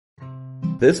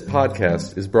This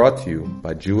podcast is brought to you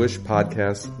by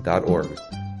JewishPodcasts.org.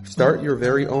 Start your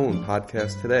very own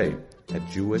podcast today at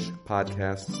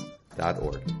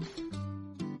JewishPodcasts.org.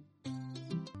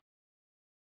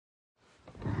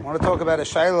 I want to talk about a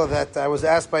shayla that I was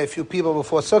asked by a few people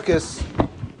before Sukkot.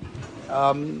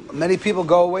 Many people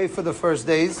go away for the first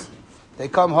days. They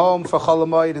come home for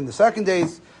HaMoed in the second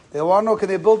days. They want to know, can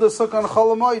they build a sukkah on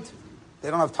HaMoed?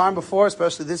 They don't have time before,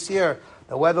 especially this year.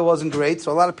 The weather wasn't great,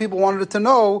 so a lot of people wanted to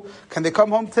know, can they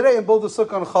come home today and build a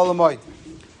sukkah on HaMoed?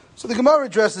 So the Gemara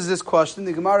addresses this question.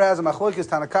 The Gemara has a machlokes,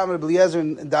 Tanakam, Rabbi Eliezer,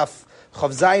 and Daf Chav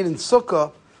Zayin and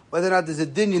Sukkah, whether or not there's a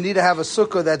din, you need to have a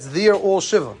sukkah that's there all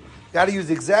Shiva. You got to use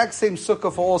the exact same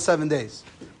sukkah for all 7 days.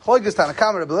 Machlokes,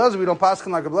 Tanakam, Rabbi Eliezer, we don't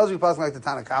paskin like Rabbi Eliezer, we paskin like the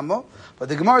Tanakam. But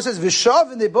the Gemara says,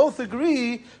 Vishav, and they both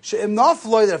agree, she'im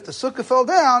nafloi, that if the sukkah fell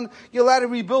down, you're allowed to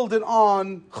rebuild it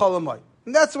on HaMoed.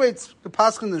 And that's the way it's the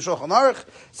Paskin in Shulchan Aruch,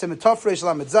 Semitov Reish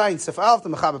Lamed Zayin, Sef Alf, the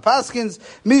Mechaber Paskins,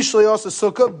 Mishlei also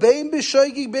Sukkah, Bein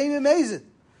B'Shoigig, Bein B'Mezid.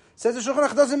 Says the Shulchan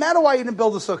Aruch, it doesn't matter why you didn't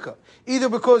build a sukkah. Either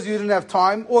because you didn't have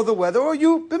time, or the weather, or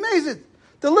you b'mezid,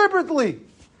 deliberately.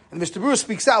 And Mr. Brewer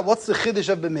speaks out, what's the chiddush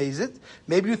of b'mezid?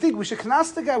 Maybe you think we should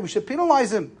knas the guy, we should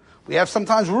penalize him. We have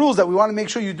sometimes rules that we want to make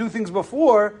sure you do things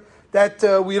before, that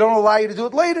we don't allow you to do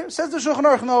it later. Says the Shulchan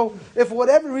Aruch, no, if for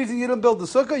whatever reason you didn't build the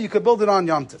sukkah, you could build it on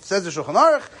Yom Tov. Says the Shulchan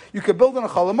Aruch, you could build it on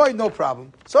HaMoed, no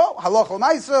problem. So, halach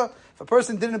l'maisa, if a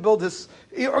person didn't build his,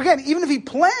 again, even if he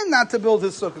planned not to build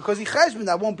his sukkah, because he cheshbon,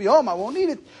 I won't be home, I won't need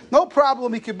it, no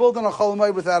problem, he could build it on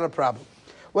HaMoed without a problem.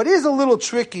 What is a little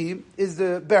tricky is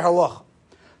the Ber Halacha.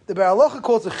 The Ber Halacha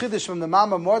quotes a chiddush from the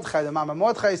Mama Mordechai. The Mama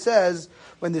Mordechai says,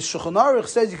 when the Shulchan Aruch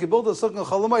says you can build a sukkah on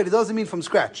HaMoed, it doesn't mean from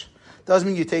scratch. Doesn't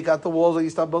mean you take out the walls or you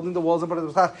start building the walls and put up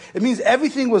the schach. It means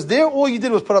everything was there, all you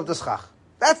did was put up the schach.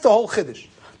 That's the whole chiddush.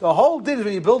 The whole din is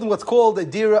when you're building what's called a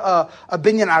binyan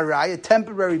arai, a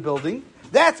temporary building,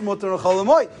 that's mutar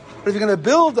HaMoed. But if you're going to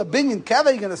build a binyan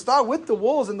kava, you're going to start with the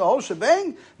walls and the whole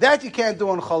shebang, that you can't do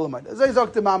on HaMoed. As I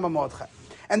talked to Mama Mordechai.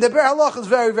 And the Ber Halacha is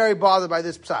very, very bothered by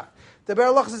this psak. The Ber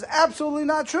Halacha is absolutely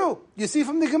not true. You see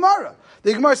from the Gemara.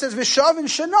 The Gemara says, V'shavin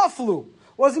shenaflu.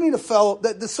 What does it mean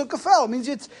that the sukkah fell? It means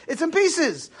it's in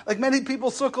pieces. Like many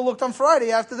people's sukkah looked on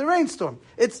Friday after the rainstorm.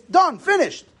 It's done,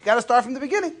 finished. You got to start from the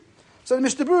beginning. So the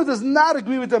Mishnah Berurah does not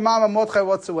agree with the Mama Mordechai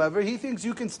whatsoever. He thinks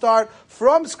you can start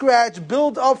from scratch,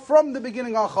 build up from the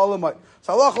beginning on HaMoed.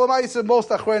 So Allah L'maisa, most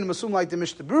Achreinim assume like the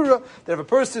Mishnah Berurah, that if a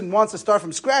person wants to start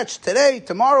from scratch today,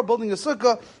 tomorrow, building a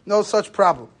sukkah, no such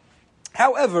problem.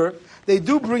 However, they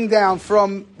do bring down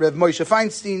from Rev Moshe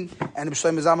Feinstein and Reb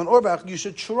Shlomo Zalman Auerbach, you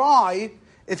should try,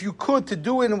 if you could, to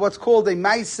do it in what's called a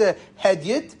Maisa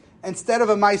Hedyet instead of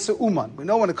a Maisa Uman. We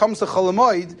know when it comes to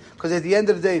HaMoed, because at the end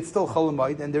of the day it's still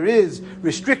HaMoed, and there is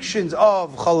restrictions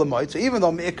of HaMoed, so even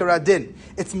though Me'ikar Adin,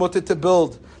 it's mutter to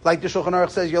build, like the Shulchan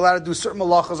Aruch says, you're allowed to do certain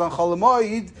malachas on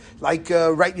HaMoed, like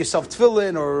write yourself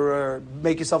tefillin or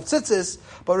make yourself tzitzis.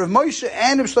 But Rav Moshe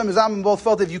and Reb Shlomo Zalman both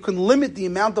felt if you can limit the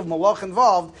amount of malach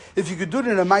involved, if you could do it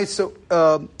in a Maisa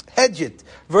Hedyet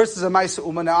versus a Maisa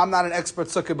Uman. Now, I'm not an expert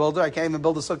sukkah builder. I can't even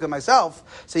build a sukkah myself.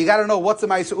 So you got to know what's a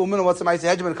Maisa Uman and what's a Maisa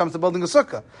Hedyet when it comes to building a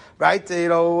sukkah, right?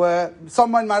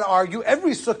 Someone might argue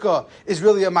every sukkah is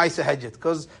really a Maisa Hedyet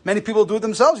because many people do it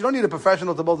themselves. You don't need a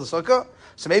professional to build a sukkah.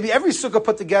 So maybe every sukkah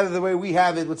put together the way we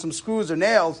have it with some screws or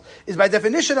nails is by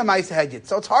definition a Maisa Hedyet.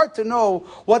 So it's hard to know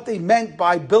what they meant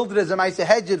by build it as a Maisa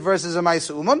Hedyet versus a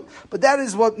Maisa Uman. But that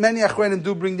is what many Achreinim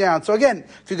do bring down. So again,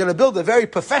 if you're going to build a very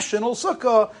professional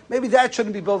sukkah, maybe that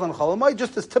shouldn't be built on HaMoed,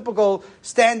 just as typical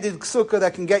standard sukkah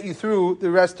that can get you through the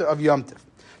rest of Yom Tov.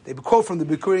 They quote from the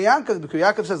Bikur Yaakov. The Bikur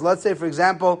Yaakov says, let's say, for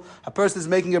example, a person is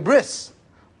making a bris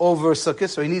over sukkah,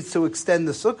 so he needs to extend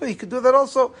the sukkah. He could do that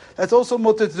also. That's also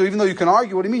mutter to do, even though you can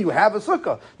argue, what do you mean? You have a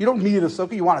sukkah. You don't need a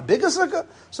sukkah. You want a bigger sukkah?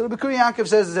 So the Bikur Yaakov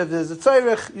says, if there's a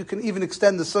tzarech, you can even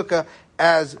extend the sukkah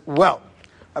as well.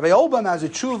 Rabbi Olban has a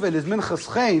tshuva in his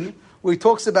Minchas Chain, where he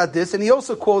talks about this, and he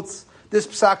also quotes this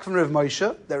psak from Rav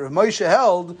Moshe, that Rav Moshe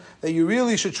held that you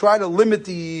really should try to limit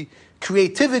the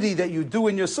creativity that you do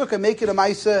in your sukkah, make it a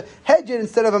Maisa Hedyet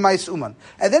instead of a Maisa Uman.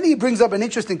 And then he brings up an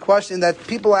interesting question that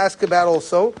people ask about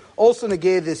also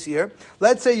negated this year.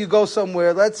 Let's say you go somewhere,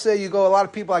 a lot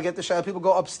of people, I get the shayla, people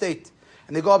go upstate,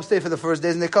 and they go upstate for the first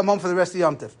days, and they come home for the rest of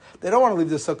Yom Tov. They don't want to leave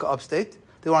the sukkah upstate.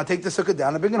 They want to take the sukkah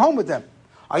down and bring it home with them.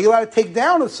 Are you allowed to take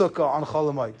down a sukkah on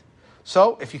HaMoed?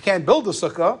 So, if you can't build a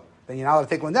sukkah, then you're not allowed to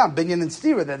take one down. Binyan and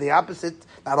stira, they're the opposite.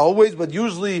 Not always, but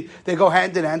usually they go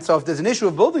hand in hand. So if there's an issue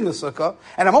of building a sukkah,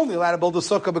 and I'm only allowed to build a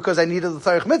sukkah because I needed the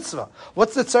tzarech mitzvah,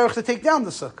 what's the tzarech to take down the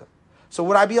sukkah? So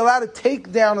would I be allowed to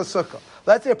take down a sukkah?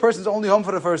 Let's say a person's only home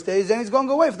for the first days, and he's going to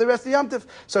go away for the rest of the Yom Tov.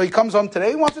 So he comes home today,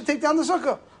 he wants to take down the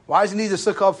sukkah. Why does he need the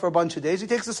sukkah up for a bunch of days? He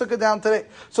takes the sukkah down today.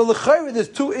 So l'chayre, there's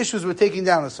two issues with taking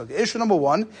down the sukkah. Issue number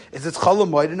one is it's Chol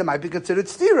HaMoed and it might be considered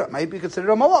stira, it might be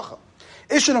considered a malacha.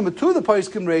 Issue number two, the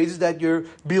poskim raises that you're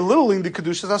belittling the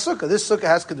kedushas sukkah. This sukkah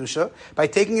has kedusha. By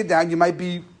taking it down, you might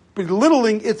be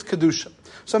belittling its kedusha.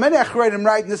 So many achreidim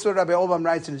write, and this is what Rabbi Olbam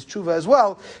writes in his tshuva as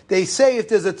well. They say if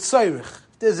there's a tzarich,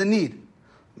 if there's a need,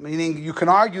 meaning you can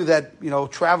argue that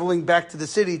traveling back to the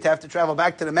city to have to travel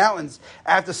back to the mountains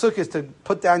after sukkah to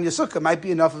put down your sukkah might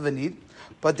be enough of a need.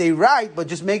 But they write, but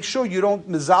just make sure you don't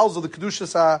mezalzel the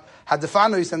kedushas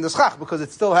hadefanois and the schach, because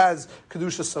it still has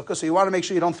kedushas sukkah. So you want to make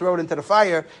sure you don't throw it into the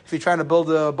fire if you're trying to build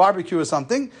a barbecue or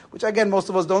something, which again most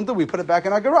of us don't do. We put it back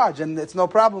in our garage and it's no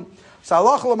problem. So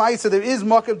halacha l'maisa, there is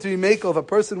makom to be makel if a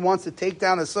person wants to take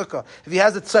down a sukkah. If he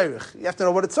has a tzarich, you have to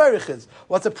know what a tzarich is.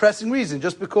 What's a pressing reason?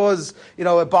 Just because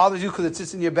it bothers you because it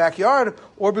sits in your backyard,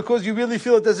 or because you really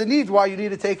feel it there's a need why you need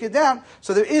to take it down.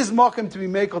 So there is makom to be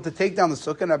makel to take down the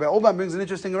sukkah. And Rabbi Olbam brings an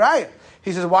interesting raya.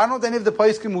 He says, why don't any of the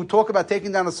poskim who talk about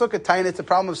taking down a sukkah tie in it's a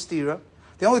problem of stira?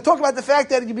 They only talk about the fact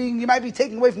that you might be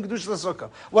taking away from Kedusha Sukkah.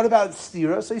 What about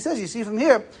stira? So he says, you see from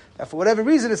here, that for whatever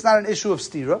reason, it's not an issue of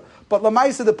stira. But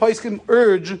Lamaisa, the poskim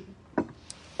urge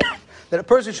that a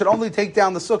person should only take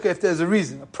down the sukkah if there's a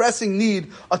reason. A pressing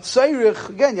need, a tzairich,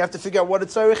 again, you have to figure out what a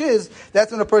tzairich is.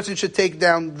 That's when a person should take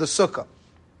down the sukkah.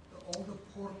 All the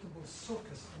portable sukkahs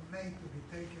are made to be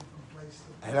taken from place to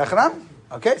place.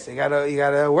 Okay, so you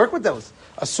gotta work with those,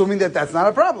 assuming that that's not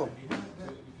a problem.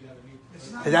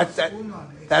 Those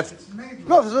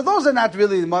are not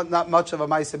really not much of a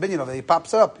ma'aseh binyan. He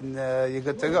pops up and you're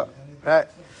good to go, right?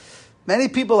 Many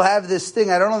people have this thing.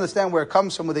 I don't understand where it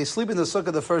comes from. Where they sleep in the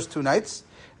sukkah the first 2 nights,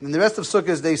 and then the rest of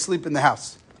sukkahs they sleep in the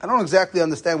house. I don't exactly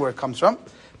understand where it comes from.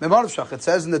 It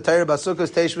says in the Torah,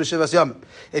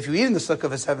 if you eat in the sukkah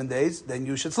for 7 days, then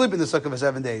you should sleep in the sukkah for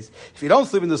 7 days. If you don't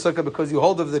sleep in the sukkah because you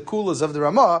hold of the kulas of the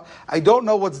Ramah, I don't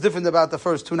know what's different about the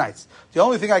first 2 nights. The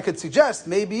only thing I could suggest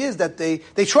maybe is that they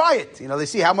try it. They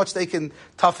see how much they can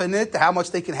toughen it, how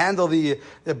much they can handle the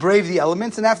brave the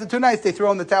elements, and after 2 nights they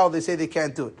throw in the towel, they say they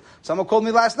can't do it. Someone called me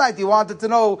last night, he wanted to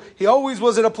know, he always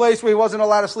was in a place where he wasn't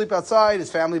allowed to sleep outside,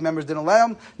 his family members didn't allow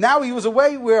him. Now he was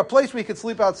away where a place where he could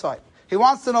sleep outside. He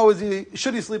wants to know,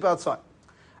 should he sleep outside?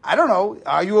 I don't know.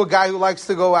 Are you a guy who likes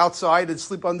to go outside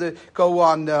and go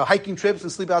on hiking trips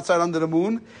and sleep outside under the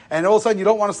moon, and all of a sudden you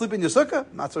don't want to sleep in your sukkah?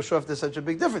 I'm not so sure if there's such a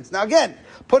big difference. Now again,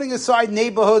 putting aside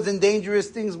neighborhoods and dangerous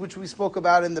things which we spoke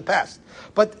about in the past.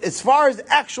 But as far as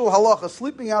actual halacha,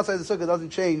 sleeping outside the sukkah doesn't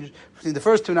change between the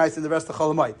first 2 nights and the rest of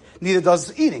Chol HaMoed. Neither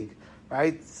does eating.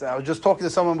 Right? So I was just talking to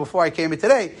someone before I came in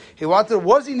today. He wanted,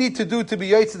 what does he need to do to be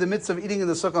yotze the mitzvah of eating in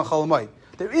the sukkah and Chol HaMoed?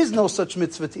 There is no such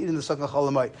mitzvah to eat in the sukkah and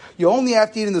Chol HaMoed. You only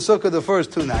have to eat in the sukkah the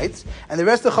first 2 nights, and the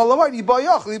rest of Chol HaMoed, yiba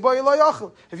yachal, yiba lo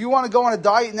yachal. If you want to go on a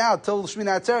diet now till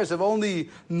Shmini Atzeres of only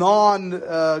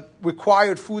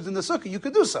non-required foods in the sukkah, you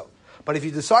could do so. But if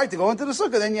you decide to go into the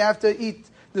sukkah, then you have to eat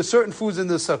the certain foods in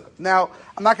the sukkah. Now,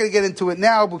 I'm not going to get into it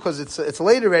now because it's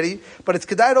late already, but it's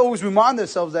kedai to always remind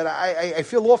ourselves that I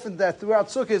feel often that throughout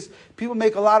sukkahs, people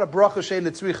make a lot of bracha shein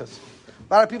tzrichas.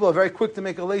 A lot of people are very quick to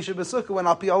make a leisha b'sukkah when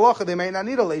al pi halacha they may not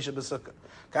need a leisha b'sukkah.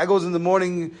 Guy goes in the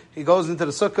morning, he goes into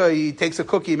the sukkah, he takes a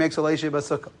cookie, he makes a leisha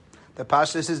b'sukkah. The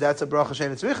pashtus is that's a bracha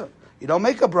shein tzricha. You don't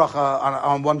make a bracha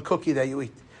on one cookie that you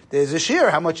eat. There's a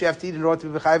shear how much you have to eat in order to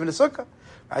be chayiv in the sukkah.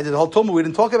 Right? The whole Talmud, we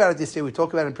didn't talk about it this year, we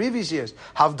talked about it in previous years.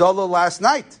 Havdalah last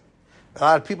night. A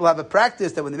lot of people have a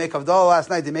practice that when they make Havdalah last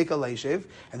night, they make a leishev,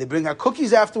 and they bring out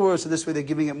cookies afterwards, so this way they're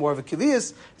giving it more of a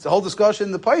kiviyas. It's a whole discussion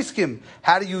in the Paiskim.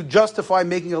 How do you justify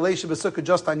making a leishev b'sukkah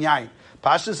just on yain?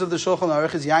 Pashtus of the Shulchan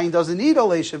Aruch is yain doesn't need a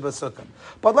leishev b'sukkah.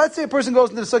 But let's say a person goes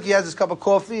into the sukkah, he has his cup of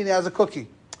coffee, and he has a cookie.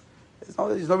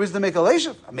 There's no reason to make a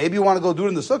leishev. Maybe you want to go do it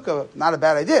in the sukkah, not a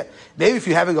bad idea. Maybe if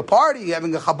you're having a party, you're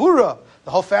having a chabura, the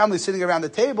whole family sitting around the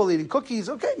table eating cookies,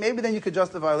 okay, maybe then you could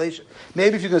justify a leishev.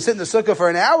 Maybe if you're going to sit in the sukkah for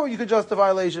an hour, you could justify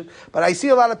a leishev. But I see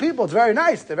a lot of people, it's very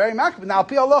nice, they're very makbid. Now,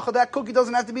 pi halacha, that cookie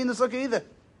doesn't have to be in the sukkah either.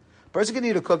 A person can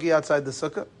eat a cookie outside the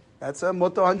sukkah. That's a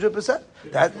mutter 100%.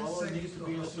 That needs to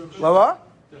be in the sukkah. What?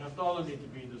 The havdalah need to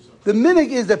be in the sukkah. The minig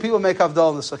is that people make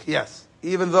havdalah in the sukkah, yes.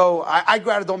 Even though I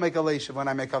rather don't make a leishev when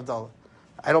I make havdalah.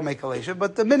 I don't make a leisha,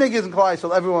 but the minig isn't klai,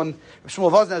 so everyone,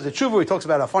 Shmuel Vazna has a tshuva, he talks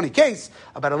about a funny case,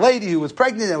 about a lady who was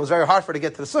pregnant and it was very hard for her to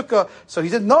get to the sukkah, so he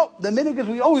said, no, the minig is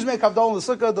we always make havdalah in the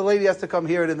sukkah, the lady has to come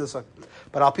hear it in the sukkah.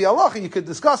 But al pi halacha, you could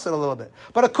discuss it a little bit.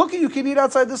 But a cookie you can eat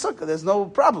outside the sukkah, there's no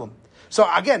problem. So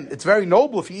again, it's very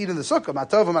noble if you eat in the sukkah. I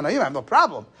have no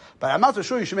problem. But I'm not so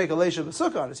sure you should make a leisha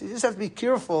b'sukkah on it. So you just have to be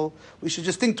careful. We should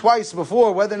just think twice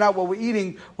before whether or not what we're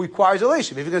eating requires a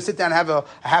leisha. If you're going to sit down and have a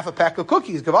half a pack of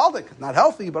cookies, gavaldik, not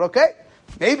healthy, but okay,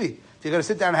 maybe. If you're going to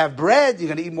sit down and have bread, you're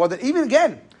going to eat more than,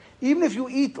 even if you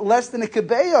eat less than a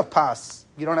kebeya of pas,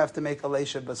 you don't have to make a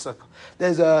leisha b'sukkah.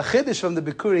 There's a chiddush from the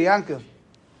Bikuri Yankov.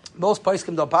 Most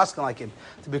poskim don't paskin like him.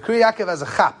 The Bikuri Yankov has a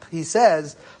chap. He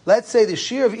says, let's say the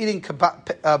shear of eating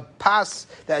pas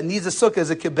that needs a sukkah is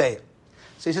a kebeya.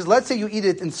 So he says, let's say you eat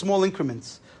it in small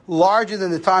increments, larger than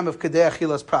the time of kedei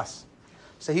achilas pras.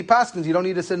 So he paskins, you don't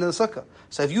need to sit in the sukkah.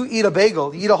 So if you eat a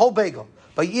bagel, you eat a whole bagel,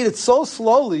 but you eat it so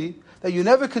slowly that you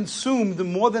never consumed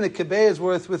more than a kebeya's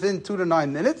worth within 2 to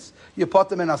 9 minutes, you put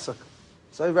them in a sukkah.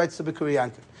 So he writes the Bikuri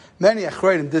Yankov. Many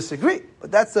achreidim disagree,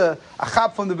 but that's a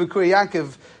chap from the Bikuri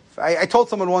Yankov. I told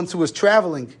someone once who was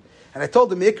traveling, and I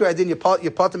told him, Ikra, I didn't,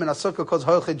 you put him in a sukkah because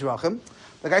ho'echid drachim.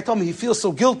 The guy told me he feels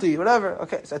so guilty, whatever.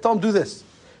 Okay, so I told him, do this.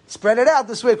 Spread it out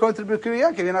this way, according to the Bikuri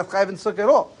Yankov. You're not chayav in sukkah at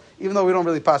all. Even though we don't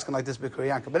really paskin like this Bikuri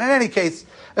Yankov. But in any case,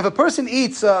 if a person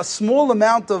eats a small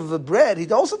amount of bread,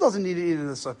 he also doesn't need to eat it in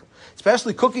the sukkah.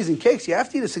 Especially cookies and cakes, you have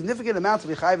to eat a significant amount to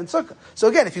be chayav in sukkah. So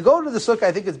again, if you go to the sukkah,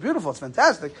 I think it's beautiful, it's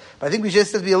fantastic. But I think we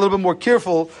just have to be a little bit more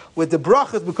careful with the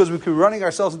brachas because we could be running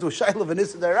ourselves into a shayla of an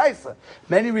issa deraisa.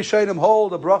 Many rishonim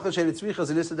hold a bracha she'et tzricha as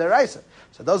an issa deraisa.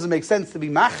 So it doesn't make sense to be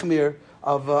machmir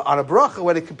of on a bracha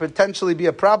when it could potentially be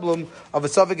a problem of a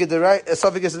suffix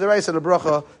deraisa and a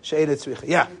bracha she'et tzricha.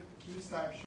 Yeah.